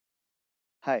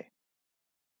Hi,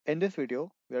 in this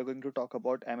video, we are going to talk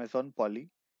about Amazon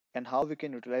Polly and how we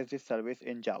can utilize this service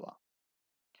in Java.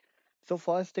 So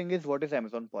first thing is, what is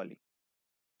Amazon Polly?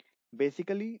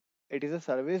 Basically, it is a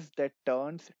service that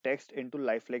turns text into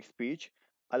lifelike speech,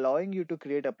 allowing you to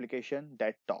create application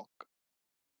that talk.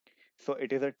 So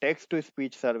it is a text to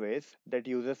speech service that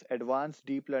uses advanced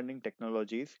deep learning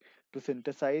technologies to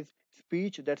synthesize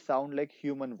speech that sound like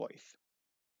human voice.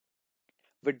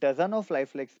 With dozens of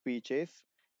lifelike speeches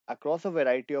across a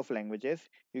variety of languages,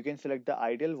 you can select the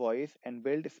ideal voice and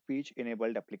build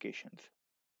speech-enabled applications.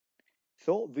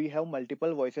 So we have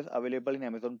multiple voices available in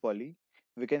Amazon Polly.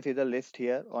 We can see the list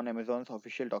here on Amazon's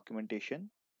official documentation.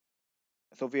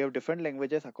 So we have different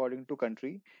languages according to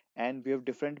country, and we have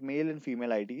different male and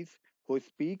female IDs who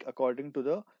speak according to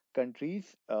the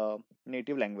country's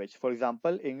native language. For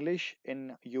example, English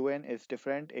in UN is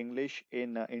different, English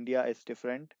in India is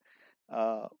different,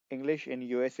 English in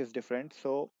US is different.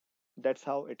 So that's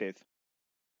how it is.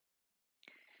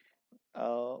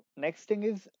 Next thing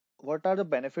is, what are the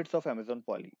benefits of Amazon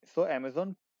Polly? So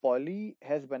Amazon Polly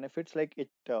has benefits like it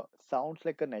sounds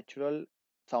like a natural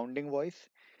sounding voice.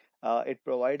 It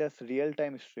provides us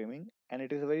real-time streaming, and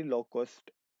it is a very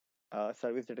low-cost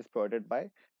service that is provided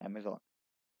by Amazon.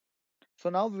 So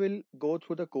now we'll go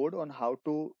through the code on how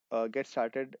to get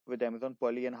started with Amazon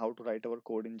Polly and how to write our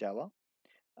code in Java.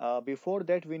 Before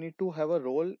that, we need to have a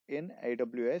role in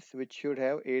AWS, which should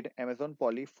have Amazon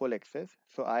Polly full access.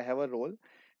 So I have a role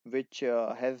which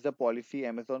has the policy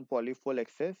Amazon Polly full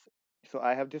access. So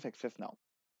I have this access now.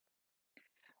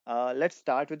 Let's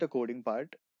start with the coding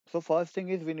part. So first thing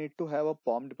is we need to have a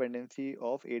POM dependency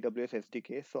of AWS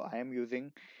SDK. So I am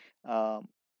using um,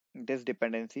 this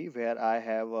dependency where I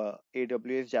have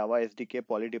AWS Java SDK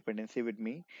Polly dependency with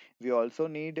me. We also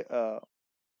need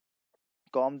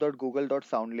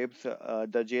com.google.soundlibs,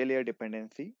 the JLayer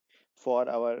dependency for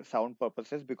our sound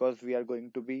purposes, because we are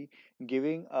going to be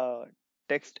giving a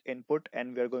text input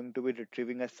and we are going to be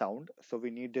retrieving a sound. So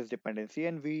we need this dependency,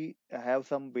 and we have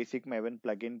some basic Maven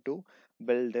plugin to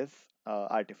build this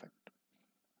artifact.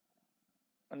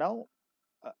 Now,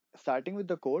 starting with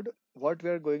the code, what we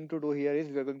are going to do here is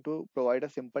we are going to provide a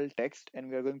simple text and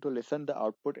we are going to listen the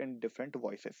output in different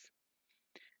voices.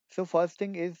 So first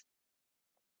thing is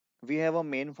we have a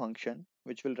main function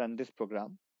which will run this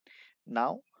program.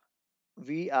 Now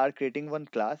we are creating one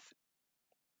class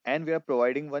and we are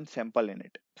providing one sample in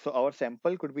it. So our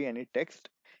sample could be any text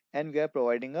and we are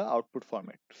providing a output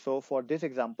format. So for this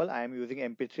example, I am using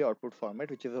MP3 output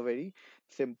format, which is a very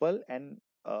simple and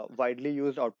widely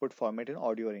used output format in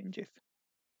audio ranges.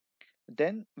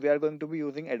 Then we are going to be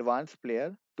using advanced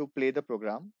player to play the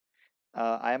program.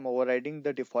 I am overriding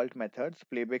the default methods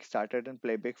playback started and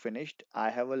playback finished. I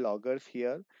have a loggers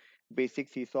here, basic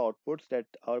seesaw outputs that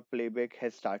our playback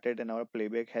has started and our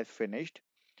playback has finished,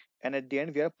 and at the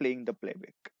end we are playing the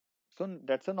playback. So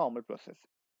that's a normal process.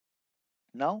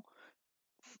 Now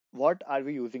what are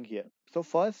we using here? So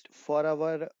first, for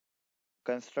our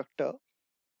constructor,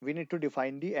 we need to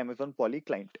define the Amazon Polly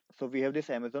client. So we have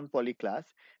this Amazon Polly class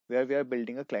where we are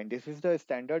building a client. This is the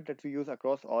standard that we use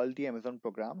across all the Amazon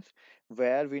programs,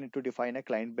 where we need to define a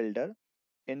client builder.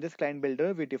 In this client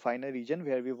builder, we define a region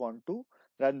where we want to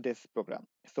run this program.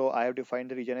 So I have defined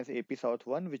the region as AP South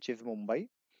 1, which is Mumbai,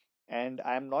 and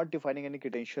I am not defining any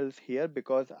credentials here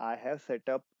because I have set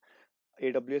up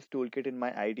AWS toolkit in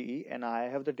my IDE and I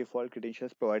have the default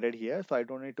credentials provided here, so I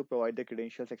don't need to provide the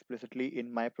credentials explicitly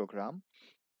in my program.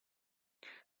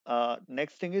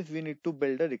 Next thing is we need to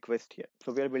build a request here.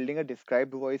 So we are building a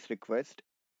described voice request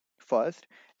first,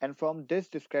 and from this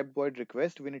described voice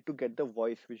request we need to get the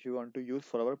voice which we want to use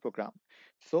for our program.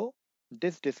 So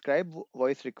this described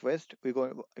voice request we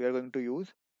are going to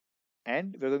use,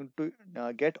 and we're going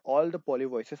to get all the poly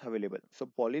voices available. So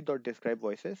poly.describe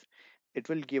voices, it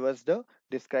will give us the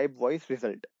describe voice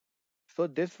result. So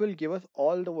this will give us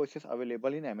all the voices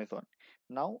available in Amazon.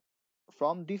 Now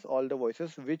from these all the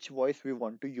voices, which voice we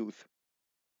want to use.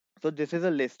 So this is a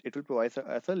list, it will provide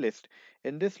us a list.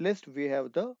 In this list we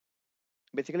have the,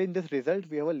 basically in this result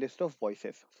we have a list of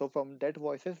voices. So from that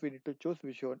voices we need to choose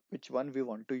which one we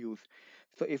want to use.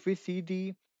 So if we see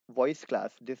the voice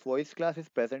class, this voice class is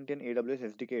present in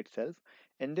AWS SDK itself.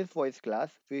 In this voice class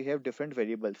we have different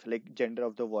variables like gender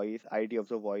of the voice, ID of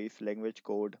the voice, language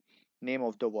code, name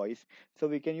of the voice. So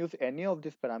we can use any of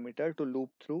this parameter to loop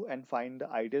through and find the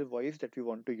ideal voice that we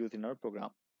want to use in our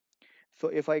program. So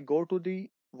if I go to the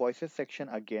voices section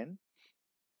again,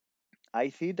 I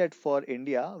see that for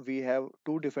India, we have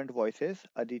two different voices,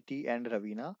 Aditi and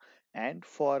Ravina. And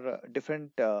for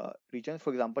different regions,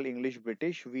 for example, English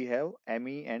British, we have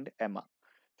Emmy and Emma.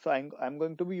 So I'm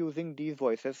going to be using these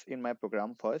voices in my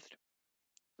program first.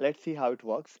 Let's see how it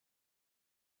works.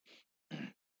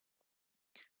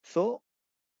 So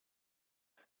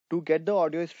to get the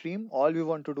audio stream, all we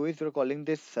want to do is we're calling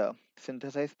this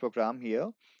synthesize program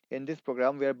here. In this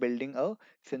program, we are building a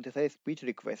synthesize speech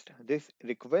request. This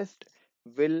request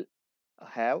will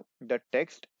have the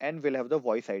text and will have the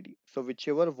voice ID. So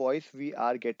whichever voice we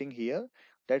are getting here,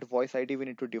 that voice ID we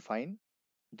need to define.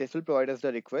 This will provide us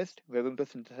the request. We're going to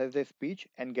synthesize the speech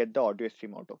and get the audio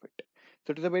stream out of it.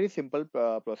 So it is a very simple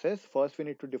process. First, we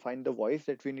need to define the voice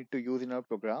that we need to use in our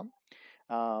program.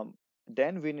 um,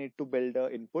 then we need to build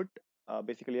a input,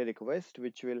 basically a request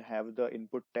which will have the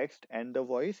input text and the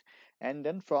voice, and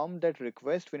then from that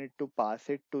request we need to pass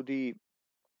it to the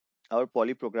our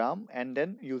poly program, and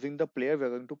then using the player we're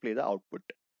going to play the output.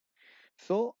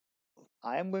 So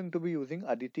I am going to be using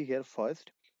Aditi here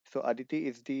first. So Aditi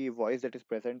is the voice that is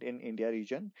present in India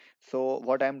region. So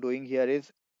what I am doing here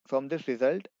is, from this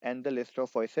result and the list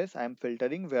of voices, I am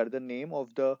filtering where the name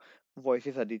of the voice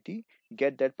is Aditi,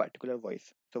 get that particular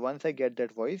voice. So once I get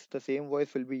that voice, the same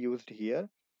voice will be used here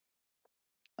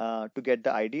to get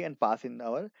the ID and pass in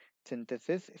our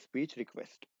synthesis speech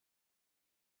request.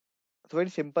 It's a very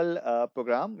simple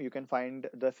program. You can find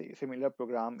the similar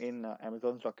program in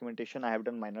Amazon's documentation. I have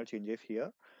done minor changes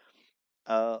here.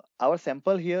 Our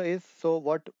sample here is, so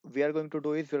what we are going to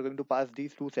do is we're going to pass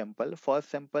these two sample. First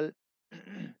sample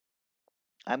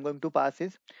I'm going to pass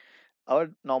is our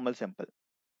normal sample.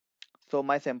 So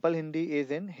my sample Hindi is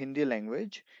in Hindi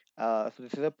language. So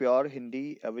this is a pure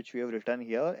Hindi which we have written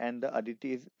here, and the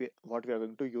Aditi is what we are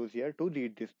going to use here to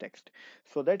read this text,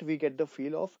 so that we get the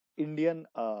feel of Indian,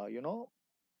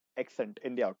 accent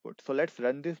in the output. So let's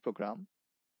run this program.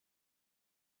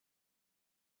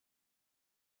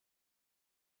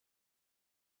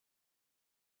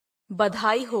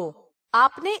 बधाई हो,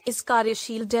 आपने इस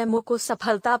कार्यशील demo को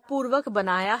सफलतापूर्वक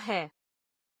बनाया है.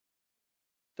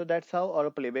 So that's how our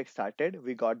playback started.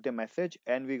 We got the message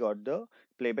and we got the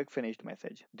playback finished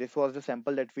message. This was the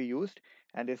sample that we used,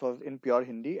 and this was in pure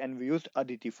Hindi, and we used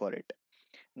Aditi for it.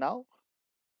 Now,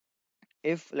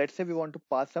 if let's say we want to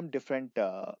pass some different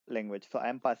language, so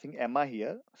I'm passing Emma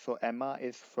here. So Emma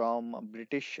is from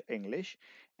British English,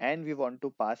 and we want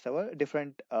to pass our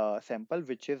different sample,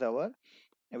 which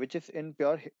is in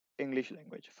pure English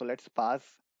language. So let's pass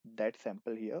that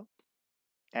sample here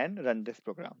and run this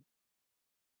program.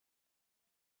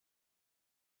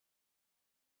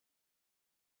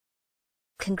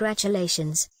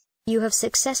 Congratulations! You have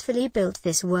successfully built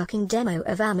this working demo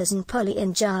of Amazon Polly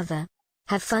in Java.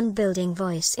 Have fun building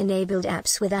voice-enabled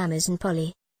apps with Amazon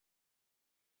Polly.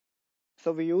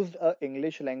 So we used a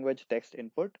English language text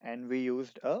input, and we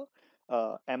used a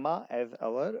Emma as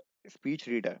our speech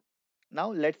reader.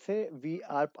 Now let's say we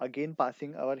are again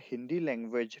passing our Hindi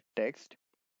language text,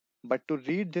 but to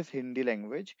read this Hindi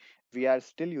language, we are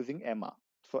still using Emma.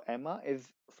 So Emma is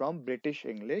from British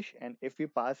English, and if we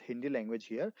pass Hindi language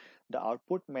here, the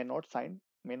output may not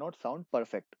sound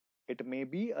perfect. It may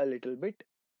be a little bit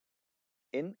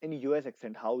in US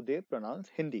accent how they pronounce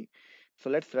Hindi. So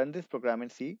let's run this program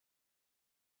and see.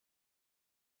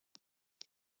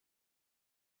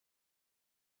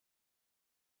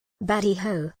 Badi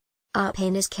ho! Aap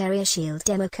in is carrier shield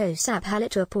demo ko sab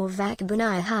halito por vak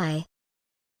bunai hai.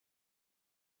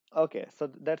 Okay, so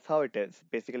that's how it is.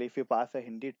 Basically, if you pass a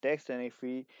Hindi text and if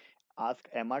we ask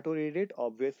Emma to read it,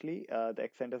 obviously the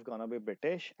accent is gonna be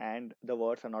British and the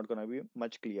words are not gonna be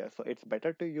much clear. So it's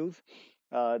better to use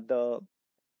the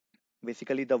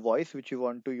basically the voice which you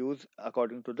want to use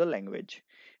according to the language.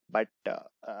 But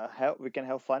we can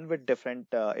have fun with different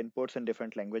inputs in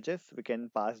different languages. We can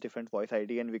pass different voice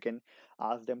ID and we can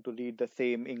ask them to read the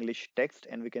same English text,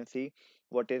 and we can see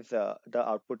what is the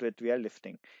output that we are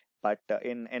listening. But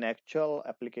in actual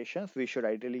applications, we should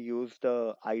ideally use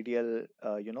the ideal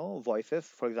voices.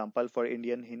 For example, for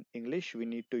Indian English we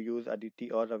need to use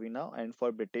Aditi or Ravina, and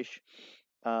for British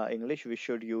English we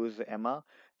should use Emma.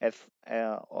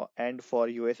 And for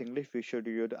US English we should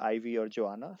use Ivy or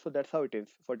Joanna. So that's how it is.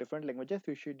 For different languages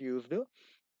we should use the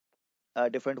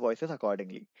different voices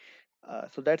accordingly.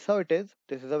 So that's how it is.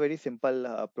 This is a very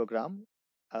simple program.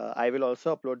 I will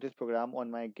also upload this program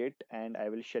on my Git and I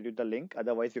will share you the link.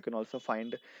 Otherwise, you can also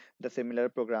find the similar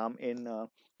program in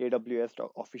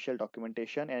AWS official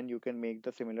documentation, and you can make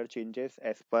the similar changes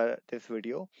as per this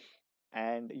video,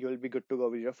 and you'll be good to go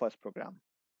with your first program.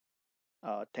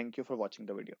 Thank you for watching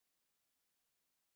the video.